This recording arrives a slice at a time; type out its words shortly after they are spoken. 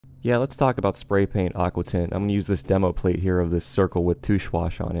Yeah, let's talk about spray paint Aquatint. I'm going to use this demo plate here of this circle with touche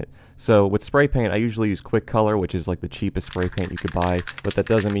wash on it. So with spray paint, I usually use Quick Color, which is like the cheapest spray paint you could buy, but that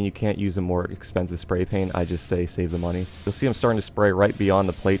doesn't mean you can't use a more expensive spray paint. I just say save the money. You'll see I'm starting to spray right beyond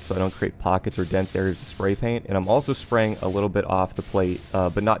the plate so I don't create pockets or dense areas of spray paint, and I'm also spraying a little bit off the plate,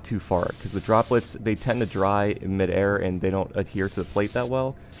 but not too far, because the droplets, they tend to dry in midair and they don't adhere to the plate that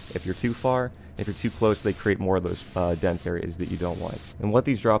well if you're too far. If you're too close, they create more of those dense areas that you don't want. And what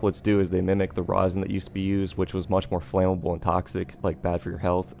these droplets do is they mimic the rosin that used to be used, which was much more flammable and toxic, like bad for your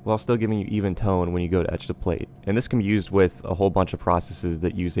health, while still giving you even tone when you go to etch the plate. And this can be used with a whole bunch of processes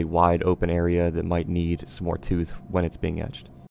that use a wide open area that might need some more tooth when it's being etched.